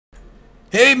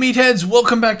Hey meatheads,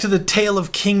 welcome back to the Tale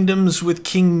of Kingdoms with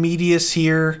King Meatius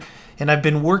here, and I've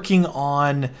been working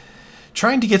on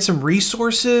trying to get some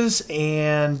resources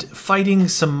and fighting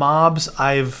some mobs.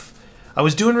 I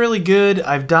was doing really good.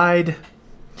 I've died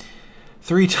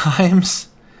 3 times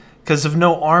because of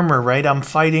no armor, right? I'm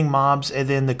fighting mobs, and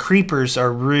then the creepers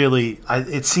are really,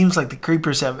 it seems like the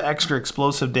creepers have extra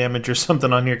explosive damage or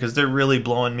something on here because they're really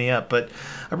blowing me up. But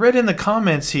I read in the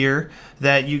comments here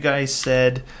that you guys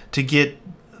said to get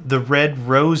the red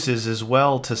roses as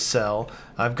well to sell.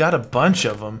 I've got a bunch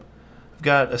of them. I've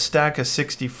got a stack of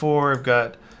 64. I've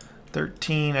got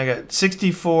 13. I got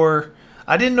 64.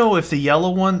 I didn't know if the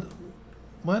yellow one...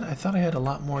 What? I thought I had a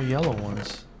lot more yellow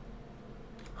ones.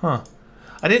 Huh.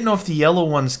 I didn't know if the yellow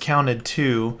ones counted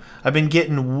too. I've been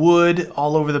getting wood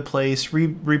all over the place,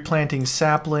 replanting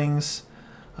saplings.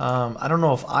 I don't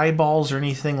know if eyeballs or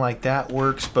anything like that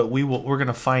works, but we're going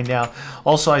to find out.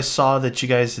 Also, I saw that you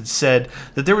guys had said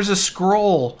that there was a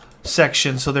scroll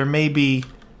section, so there may be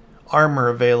armor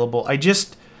available. I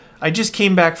just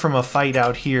came back from a fight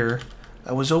out here.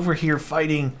 I was over here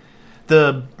fighting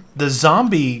the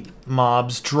zombie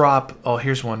mobs drop. Oh,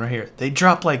 here's one right here. They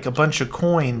drop like a bunch of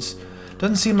coins.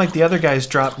 Doesn't seem like the other guys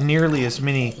drop nearly as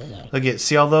many. Look at,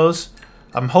 see all those?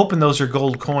 I'm hoping those are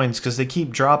gold coins because they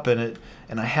keep dropping it.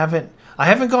 And I haven't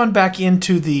gone back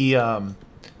into the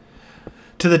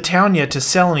to the town yet to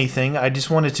sell anything. I just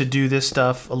wanted to do this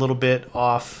stuff a little bit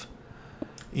off,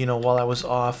 you know, while I was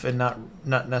off and not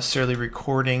necessarily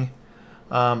recording.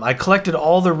 I collected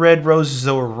all the red roses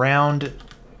that were around,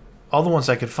 all the ones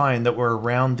I could find that were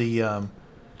around the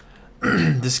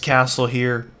this castle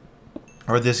here,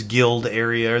 or this guild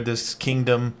area, or this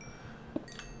kingdom.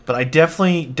 But I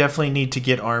definitely need to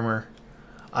get armor.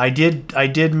 I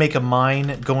did make a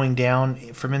mine going down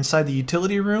from inside the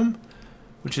utility room,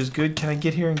 which is good. Can I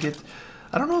get here and get...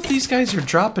 I don't know if these guys are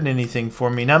dropping anything for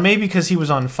me. Now, maybe because he was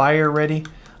on fire already.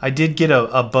 I did get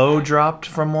a bow dropped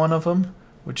from one of them,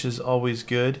 which is always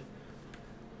good.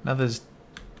 Now there's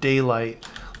daylight.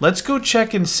 Let's go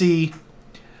check and see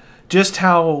just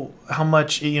how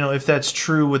much, you know, if that's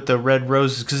true with the red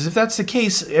roses. Because if that's the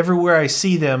case, everywhere I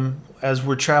see them as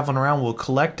we're traveling around, we'll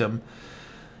collect them.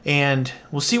 And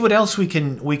we'll see what else we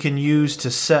can use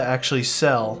to actually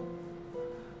sell.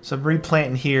 So I'm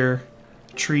replanting here,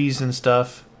 trees and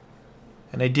stuff.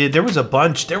 And there was a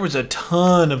bunch, there was a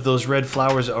ton of those red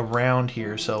flowers around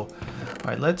here. So,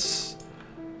 alright, let's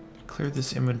clear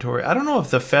this inventory. I don't know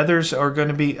if the feathers are going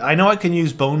to be... I know I can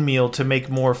use bone meal to make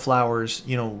more flowers,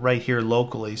 you know, right here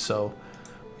locally. So,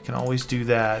 we can always do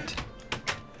that.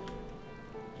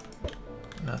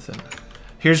 Nothing.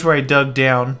 Here's where I dug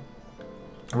down.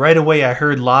 Right away I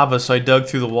heard lava, so I dug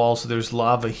through the wall, so there's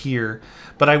lava here.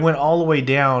 But I went all the way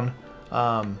down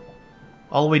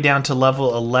to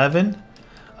level 11.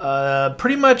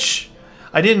 Pretty much,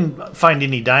 I didn't find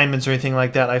any diamonds or anything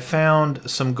like that. I found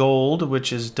some gold,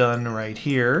 which is done right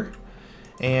here.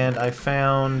 And I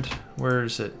found, where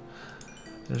is it?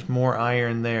 There's more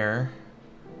iron there.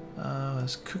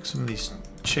 Let's cook some of these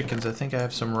chickens. I think I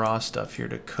have some raw stuff here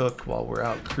to cook while we're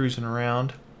out cruising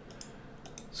around.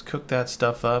 Let's cook that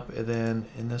stuff up, and then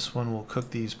in this one we'll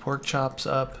cook these pork chops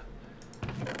up.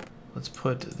 Let's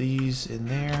put these in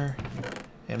there,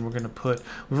 and we're gonna put...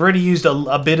 We've already used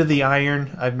a bit of the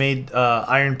iron. I've made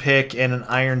iron pick and an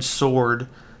iron sword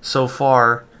so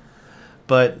far.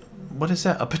 But what is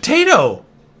that? A potato!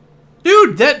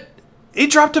 Dude, it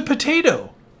dropped a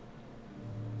potato.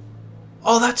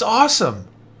 Oh, that's awesome.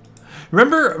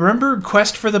 Remember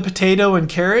Quest for the Potato and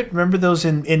Carrot? Remember those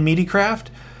in Meatycraft?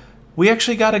 We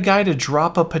actually got a guy to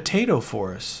drop a potato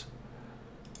for us.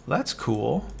 Well, that's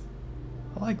cool.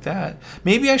 I like that.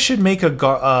 Maybe I should make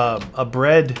a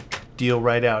bread deal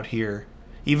right out here.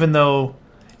 Even though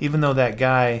that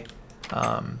guy,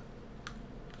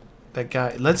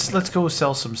 let's go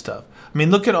sell some stuff. I mean,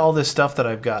 look at all this stuff that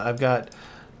I've got. I've got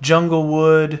jungle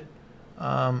wood.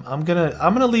 I'm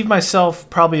gonna leave myself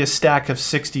probably a stack of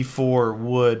 64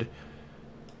 wood,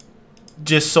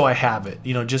 just so I have it.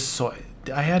 You know, just so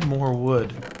I had more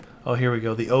wood. Oh, here we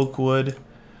go. The oak wood.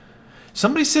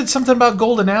 Somebody said something about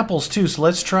golden apples too, so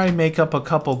let's try and make up a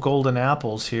couple golden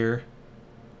apples here.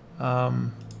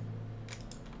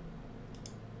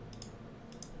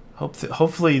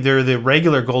 Hopefully they're the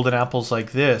regular golden apples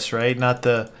like this, right? Not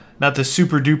the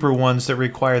super duper ones that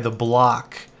require the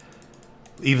block.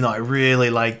 Even though I really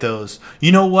like those.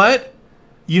 You know what?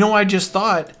 You know, I just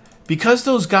thought, because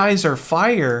those guys are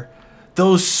fire,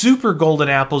 those super golden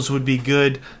apples would be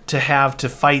good to have to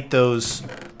fight those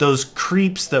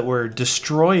creeps that were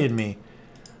destroying me.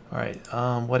 All right,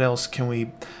 what else can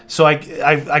we... So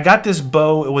I got this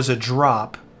bow. It was a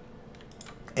drop.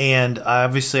 And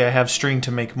obviously I have string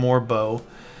to make more bow.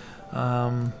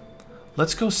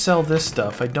 Let's go sell this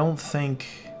stuff. I don't think...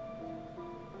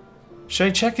 Should I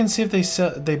check and see if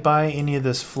they buy any of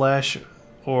this flesh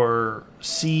or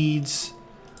seeds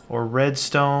or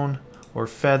redstone or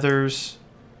feathers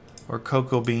or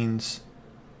cocoa beans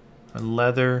and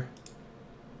leather,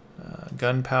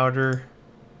 gunpowder,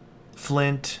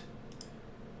 flint,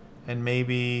 and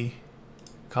maybe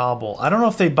cobble. I don't know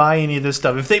if they buy any of this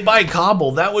stuff. If they buy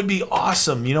cobble, that would be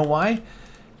awesome. You know why?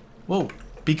 Whoa.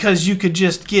 Because you could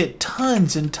just get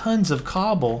tons and tons of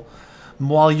cobble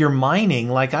while you're mining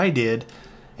like I did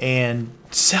and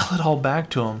sell it all back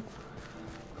to them.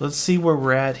 Let's see where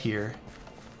we're at here.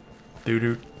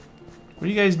 Doo-doo. What are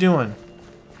you guys doing?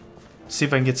 See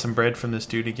if I can get some bread from this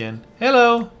dude again.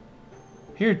 Hello.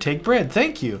 Here, take bread.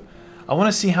 Thank you. I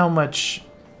want to see how much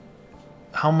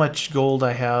gold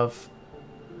I have.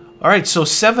 Alright, so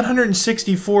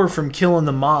 764 from killing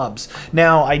the mobs.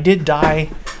 Now, I did die.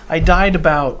 I died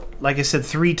about, like I said,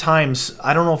 3 times.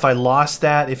 I don't know if I lost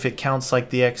that, if it counts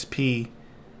like the XP.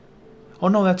 Oh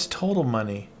no, that's total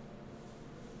money.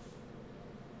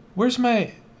 Where's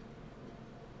my...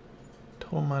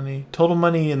 Total money. Total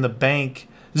money in the bank.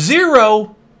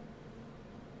 0!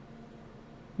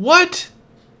 What?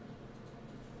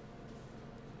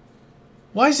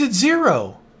 Why is it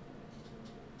 0?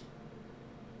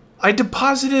 I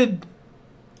deposited...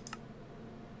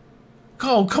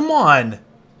 Oh, come on.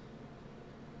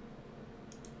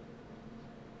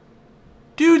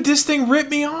 Dude, this thing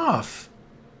ripped me off.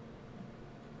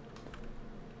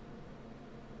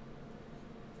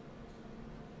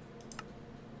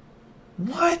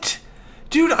 What?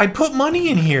 Dude, I put money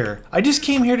in here. I just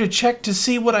came here to check to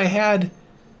see what I had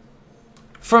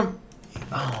from...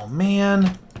 Oh,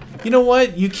 man. You know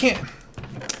what? You can't...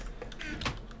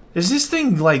 Is this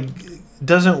thing, like,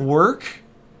 doesn't work?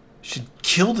 Should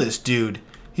kill this dude.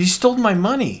 He stole my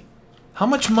money. How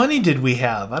much money did we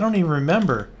have? I don't even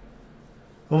remember.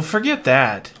 Well, forget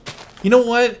that. You know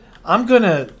what? I'm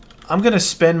gonna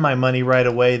spend my money right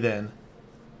away then.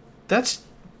 That's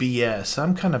BS.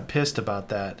 I'm kind of pissed about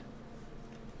that.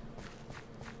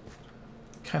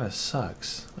 Kind of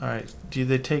sucks. All right. Do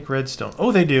they take redstone?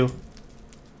 Oh, they do.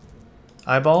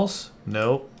 Eyeballs?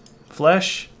 Nope.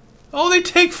 Flesh? Oh, they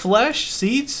take flesh?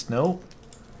 Seeds? Nope.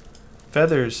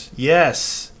 Feathers?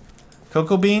 Yes.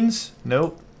 Cocoa beans?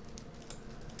 Nope.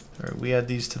 Alright, we add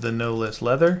these to the no list.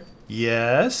 Leather?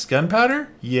 Yes. Gunpowder?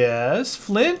 Yes.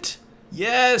 Flint?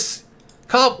 Yes.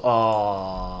 Cobble?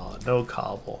 Aw, no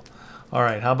cobble.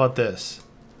 Alright, how about this?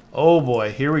 Oh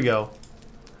boy, here we go.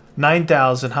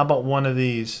 9,000. How about one of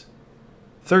these?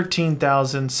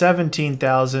 13,000,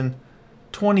 17,000,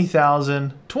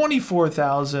 20,000,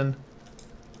 24,000.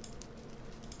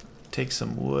 Take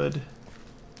some wood.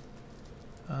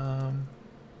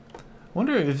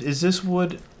 Wonder if is this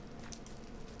wood.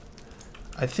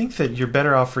 I think that you're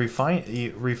better off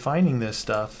refining this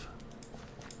stuff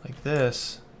like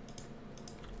this,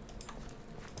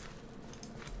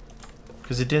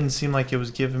 because it didn't seem like it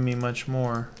was giving me much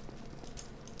more.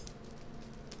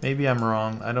 Maybe I'm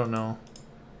wrong. I don't know,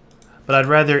 but I'd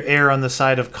rather err on the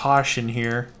side of caution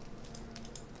here.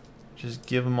 Just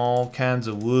give them all kinds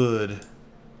of wood.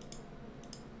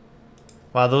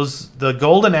 Wow, the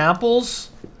golden apples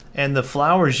and the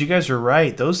flowers, you guys are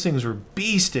right. Those things were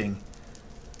beasting.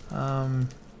 Alright,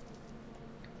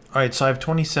 so I have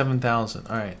 27,000.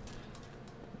 Alright.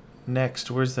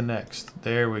 Next, where's the next?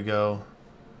 There we go.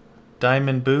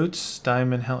 Diamond boots,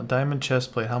 diamond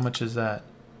chest plate. How much is that?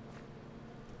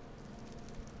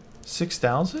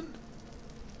 6,000?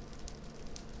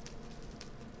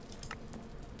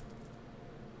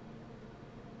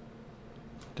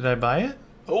 Did I buy it?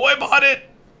 Oh, I bought it!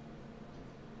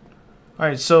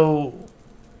 Alright, so...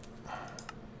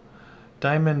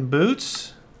 Diamond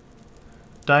boots.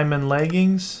 Diamond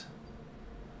leggings.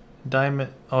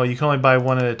 Diamond... Oh, you can only buy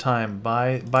one at a time.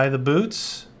 Buy the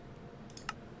boots.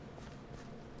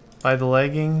 Buy the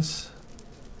leggings.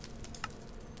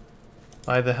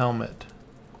 Buy the helmet.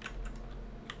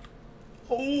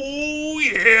 Oh,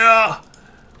 yeah!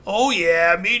 Oh,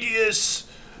 yeah, Meatius!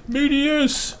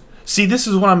 Meatius! See, this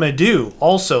is what I'm going to do.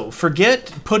 Also,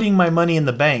 forget putting my money in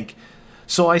the bank.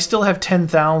 So I still have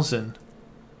 10,000.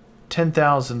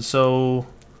 10,000. So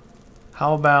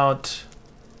how about...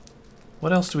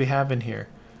 What else do we have in here?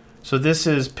 So this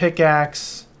is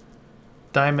pickaxe,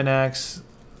 diamond axe,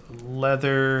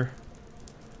 leather,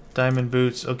 diamond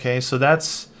boots. Okay, so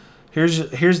that's...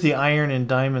 Here's the iron and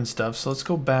diamond stuff. So let's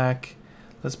go back.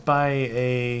 Let's buy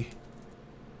a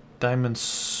diamond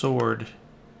sword.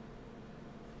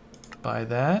 Buy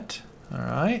that.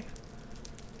 Alright.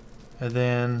 And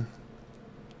then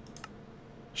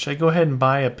Should I go ahead and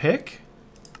buy a pick?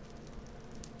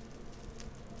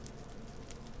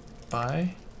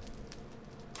 Buy.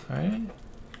 Alright.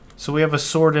 So we have a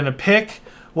sword and a pick.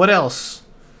 What else?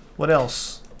 What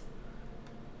else?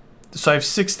 So I have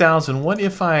 6,000. What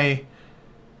if I,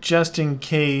 just in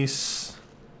case,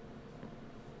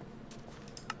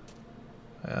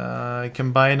 I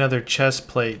can buy another chest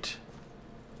plate?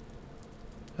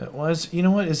 That was, you know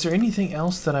what? Is there anything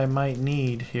else that I might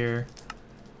need here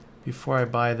before I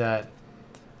buy that?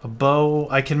 A bow.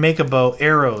 I can make a bow.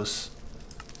 Arrows.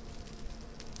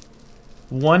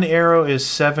 1 arrow is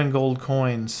 7 gold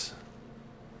coins.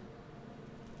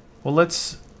 Well,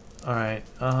 let's... Alright,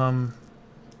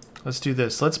 let's do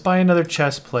this. Let's buy another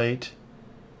chest plate.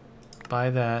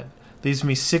 Buy that. Leaves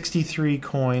me 63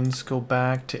 coins. Go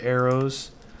back to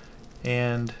arrows.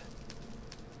 And...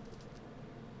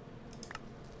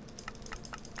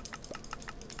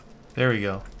 there we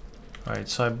go. Alright,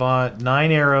 so I bought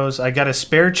 9 arrows. I got a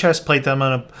spare chest plate that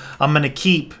I'm gonna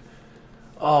keep.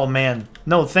 Oh, man.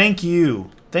 No, thank you.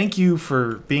 Thank you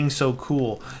for being so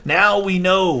cool. Now we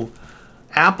know.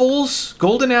 Apples,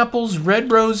 golden apples,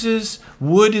 red roses,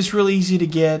 wood is really easy to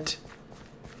get.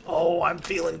 Oh, I'm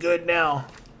feeling good now.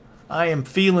 I am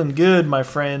feeling good, my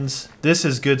friends. This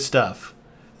is good stuff.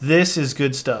 This is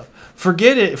good stuff.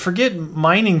 Forget it. Forget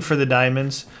mining for the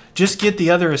diamonds. Just get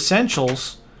the other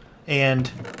essentials.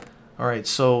 And, alright,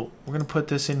 so we're going to put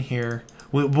this in here.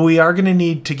 We are going to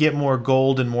need to get more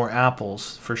gold and more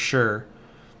apples, for sure.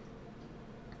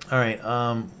 Alright,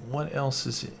 what else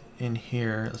is in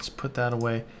here? Let's put that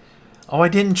away. Oh, I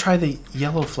didn't try the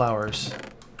yellow flowers.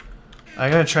 I'm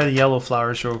going to try the yellow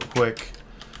flowers real quick.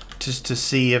 Just to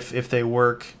see if they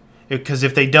work. Because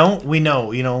if they don't, we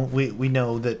know. You know, we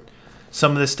know that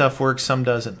some of this stuff works, some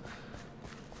doesn't.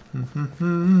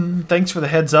 Thanks for the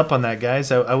heads up on that,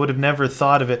 guys. I would have never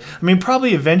thought of it. I mean,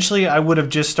 probably eventually I would have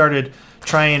just started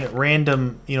trying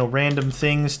random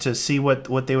things to see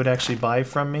what they would actually buy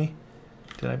from me.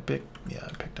 Did I pick? Yeah,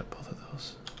 I picked up both of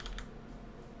those.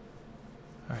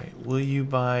 All right, will you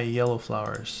buy yellow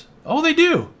flowers? Oh, they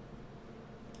do.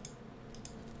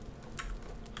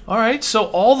 All right, so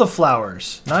all the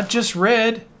flowers, not just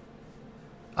red.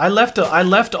 I left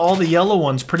all the yellow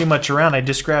ones pretty much around. I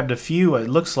just grabbed a few, it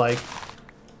looks like,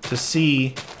 to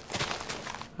see.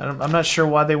 I'm not sure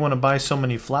why they want to buy so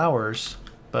many flowers,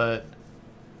 but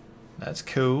that's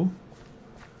cool.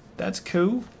 That's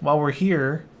cool. While we're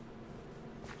here,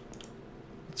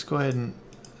 let's go ahead and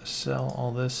sell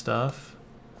all this stuff.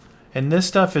 And this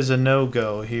stuff is a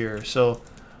no-go here. So,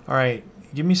 all right,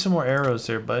 give me some more arrows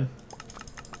there, bud.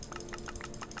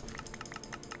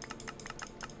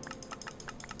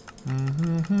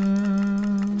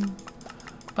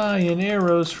 Buying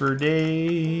arrows for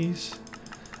days.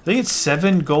 I think it's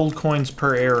 7 gold coins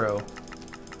per arrow.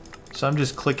 So I'm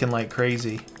just clicking like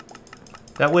crazy.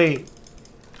 That way...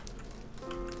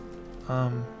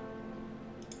 Uh-oh,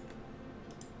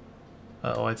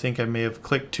 I think I may have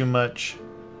clicked too much.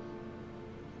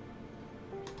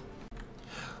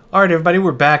 Alright, everybody,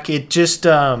 we're back. It just,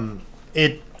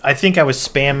 I think I was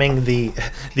spamming the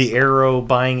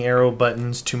buying arrow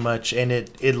buttons too much, and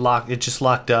it just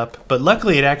locked up. But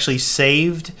luckily, it actually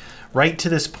saved right to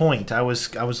this point. I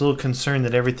was a little concerned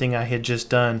that everything I had just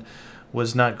done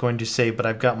was not going to save, but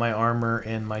I've got my armor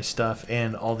and my stuff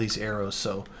and all these arrows,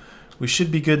 so we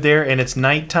should be good there. And it's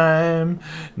nighttime.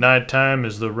 Nighttime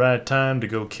is the right time to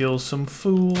go kill some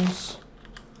fools.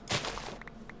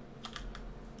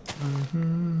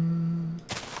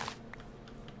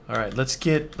 All right, let's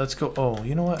go. Oh,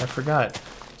 you know what? I forgot.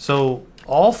 So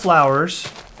all flowers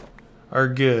are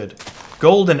good.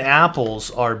 Golden apples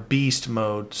are beast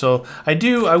mode. So I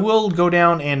will go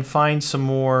down and find some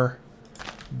more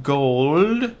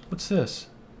gold. What's this?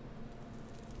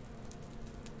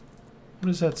 What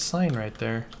is that sign right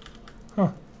there?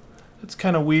 Huh. That's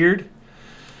kind of weird.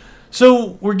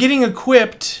 So we're getting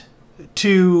equipped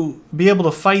to be able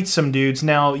to fight some dudes.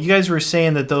 Now, you guys were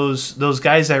saying that those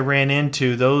guys I ran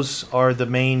into, those are the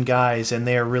main guys, and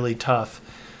they are really tough.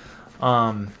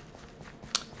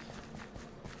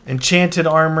 Enchanted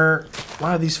armor.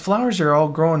 Wow, these flowers are all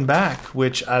growing back,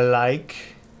 which I like.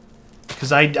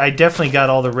 Because I definitely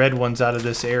got all the red ones out of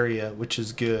this area, which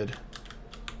is good.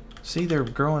 See, they're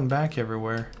growing back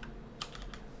everywhere.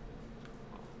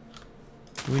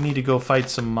 We need to go fight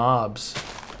some mobs.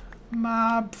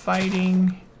 Mob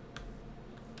fighting.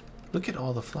 Look at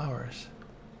all the flowers.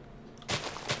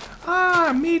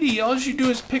 Ah, Meaty, all you do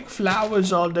is pick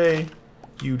flowers all day.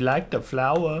 You like the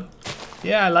flower?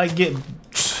 Yeah, I like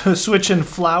switching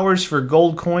flowers for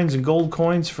gold coins and gold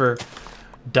coins for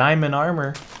diamond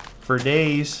armor for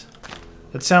days.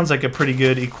 That sounds like a pretty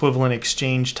good equivalent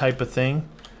exchange type of thing.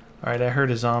 Alright, I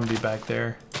heard a zombie back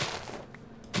there.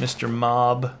 Mr.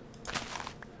 Mob.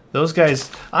 Those guys,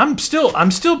 I'm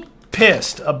still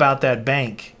pissed about that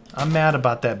bank. I'm mad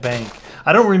about that bank.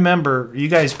 I don't remember, you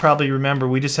guys probably remember,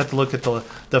 we just have to look at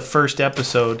the first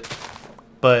episode,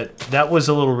 but that was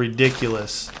a little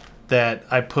ridiculous that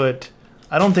I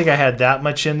don't think I had that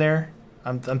much in there.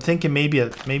 I'm thinking maybe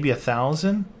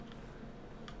 1,000.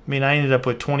 I mean, I ended up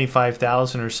with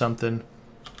 25,000 or something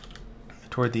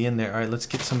toward the end there. All right, let's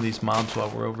get some of these mobs while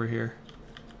we're over here.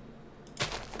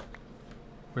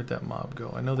 Where'd that mob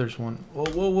go? I know there's one. Whoa,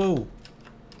 whoa, whoa.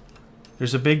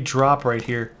 There's a big drop right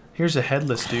here. Here's a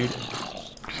headless dude.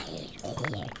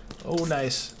 Oh,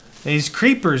 nice. And these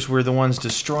creepers were the ones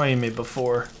destroying me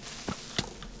before.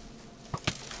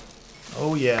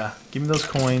 Oh, yeah. Give me those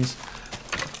coins.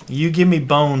 You give me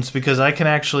bones because I can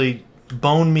actually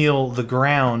bone meal the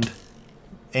ground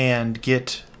and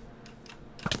get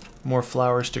more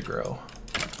flowers to grow.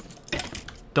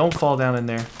 Don't fall down in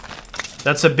there.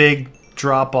 That's a big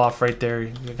drop off right there.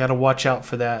 You gotta watch out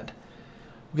for that.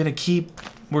 We're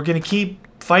gonna keep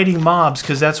fighting mobs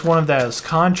because that's one of those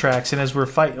contracts, and as we're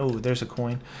fighting, oh, there's a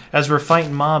coin. As we're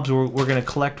fighting mobs, we're gonna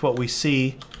collect what we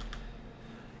see.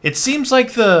 It seems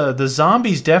like the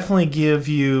zombies definitely give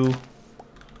you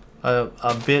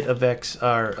a bit of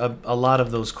a lot of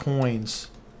those coins.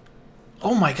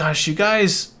 Oh my gosh, you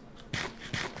guys!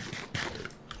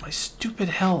 My stupid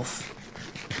health.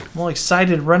 I'm all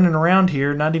excited running around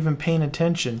here, not even paying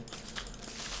attention.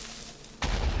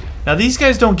 Now these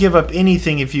guys don't give up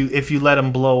anything if you let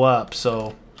them blow up,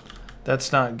 so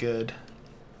that's not good.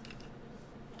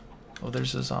 Oh,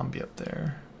 there's a zombie up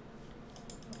there.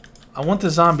 I want the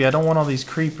zombie. I don't want all these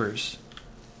creepers.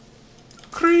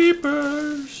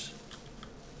 Creepers!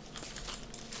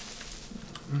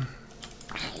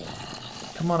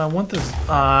 Come on, I want this.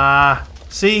 Ah,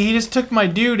 see, he just took my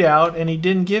dude out and he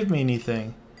didn't give me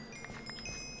anything.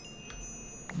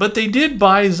 But they did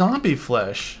buy zombie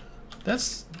flesh.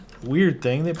 That's a weird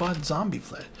thing. They bought zombie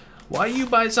flesh. Why you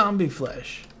buy zombie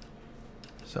flesh?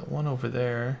 There's that one over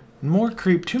there. More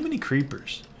too many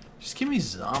creepers. Just give me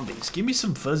zombies. Give me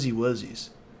some fuzzy wuzzies.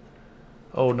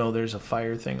 Oh no, there's a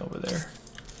fire thing over there.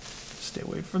 Stay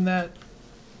away from that.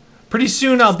 Pretty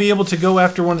soon I'll be able to go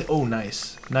after one. Oh,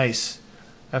 nice. Nice.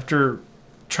 After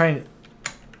trying...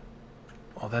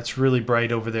 Oh, that's really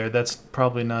bright over there. That's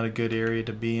probably not a good area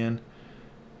to be in.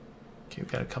 Okay, we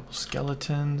got a couple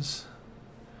skeletons.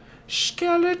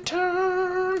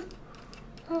 Skeleton!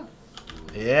 Oh.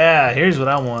 Yeah, here's what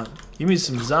I want. Give me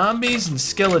some zombies and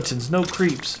skeletons, no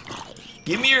creeps.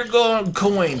 Give me your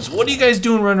coins. What are you guys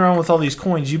doing running around with all these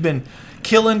coins? You've been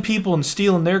killing people and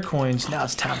stealing their coins. Now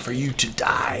it's time for you to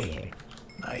die.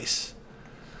 Nice.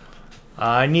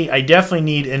 I definitely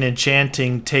need an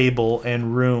enchanting table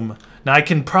and room. Now I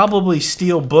can probably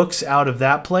steal books out of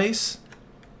that place.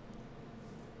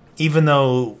 Even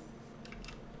though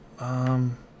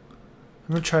I'm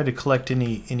gonna try to collect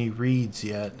any reeds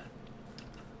yet.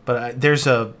 But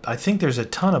I think there's a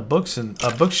ton of books and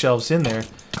bookshelves in there.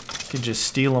 I could just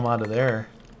steal them out of there.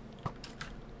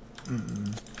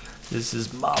 This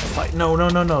is mob fight. No, no,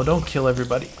 no, no! Don't kill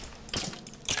everybody.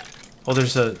 Oh,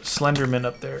 there's a Slenderman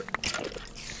up there.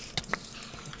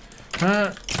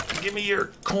 Give me your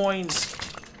coins.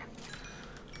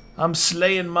 I'm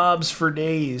slaying mobs for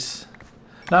days.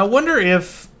 Now I wonder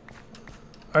if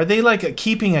are they like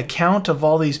keeping account of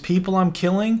all these people I'm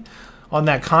killing on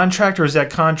that contract, or is that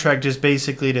contract just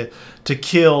basically to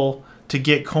kill to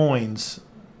get coins?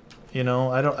 You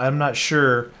know, I'm not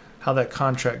sure how that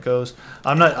contract goes.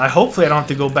 Hopefully I don't have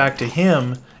to go back to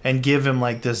him and give him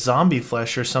like the zombie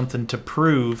flesh or something to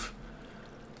prove,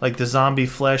 like the zombie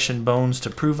flesh and bones to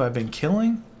prove I've been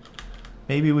killing.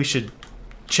 Maybe we should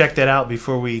check that out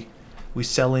before we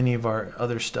sell any of our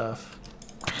other stuff.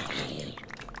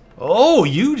 Oh,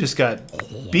 you just got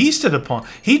beasted upon.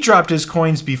 He dropped his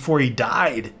coins before he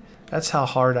died. That's how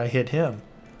hard I hit him.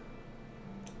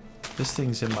 This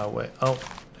thing's in my way. Oh,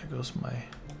 there goes my...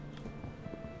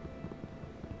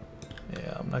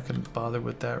 Yeah, I'm not going to bother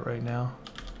with that right now.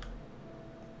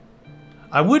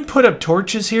 I would put up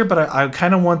torches here, but I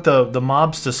kind of want the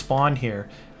mobs to spawn here.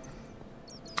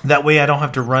 That way I don't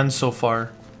have to run so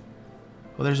far.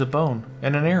 Well, there's a bone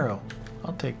and an arrow.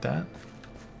 I'll take that.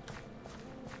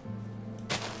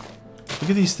 Look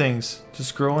at these things.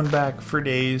 Just growing back for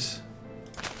days.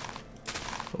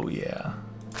 Oh, yeah.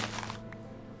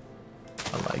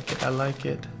 I like it. I like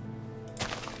it.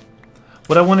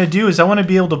 What I want to do is I want to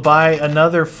be able to buy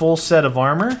another full set of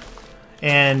armor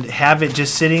and have it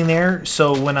just sitting there,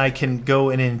 so when I can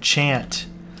go and enchant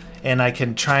and I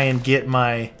can try and get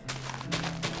my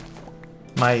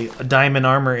my diamond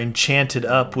armor enchanted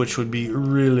up, which would be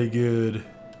really good.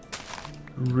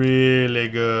 Really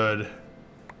good.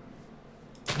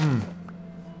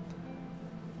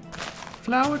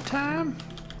 Flower time?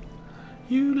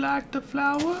 You like the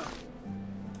flower?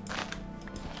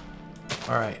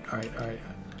 Alright, alright, alright.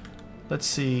 Let's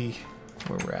see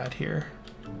where we're at here.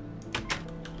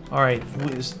 Alright,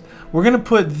 we're gonna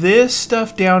put this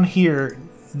stuff down here.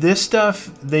 This stuff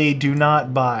they do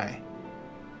not buy.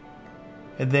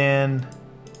 And then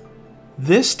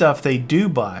this stuff they do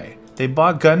buy. They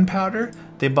bought gunpowder,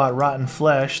 they bought rotten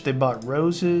flesh, they bought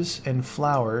roses and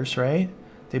flowers, right?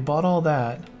 They bought all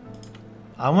that.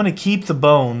 I want to keep the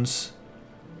bones.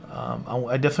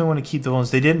 I definitely want to keep the bones.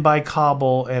 They didn't buy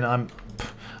cobble, and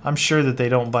I'm sure that they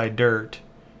don't buy dirt.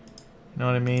 You know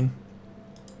what I mean?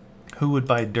 Who would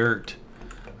buy dirt?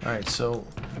 Alright, so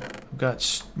I've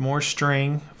got more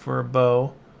string for a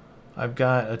bow. I've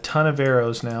got a ton of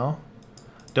arrows now.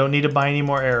 Don't need to buy any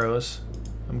more arrows.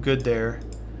 I'm good there.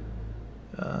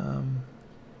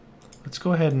 Let's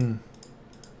go ahead and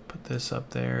put this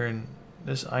up there, and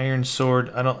this iron sword,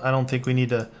 I don't think we need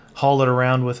to haul it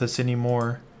around with us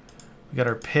anymore. We got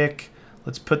our pick.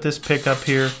 Let's put this pick up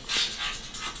here.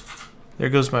 There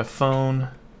goes my phone.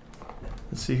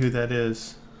 Let's see who that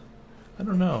is. I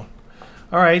don't know.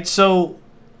 Alright, so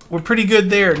we're pretty good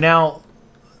there. Now,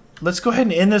 let's go ahead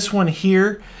and end this one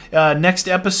here. Next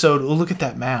episode, oh, look at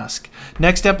that mask.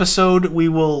 Next episode, we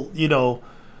will, you know,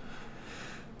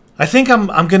 I think I'm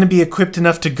going to be equipped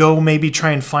enough to go maybe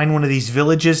try and find one of these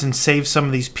villages and save some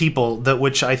of these people,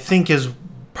 which I think is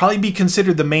probably be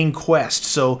considered the main quest.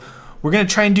 So we're going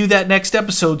to try and do that next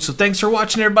episode. So thanks for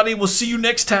watching, everybody. We'll see you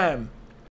next time.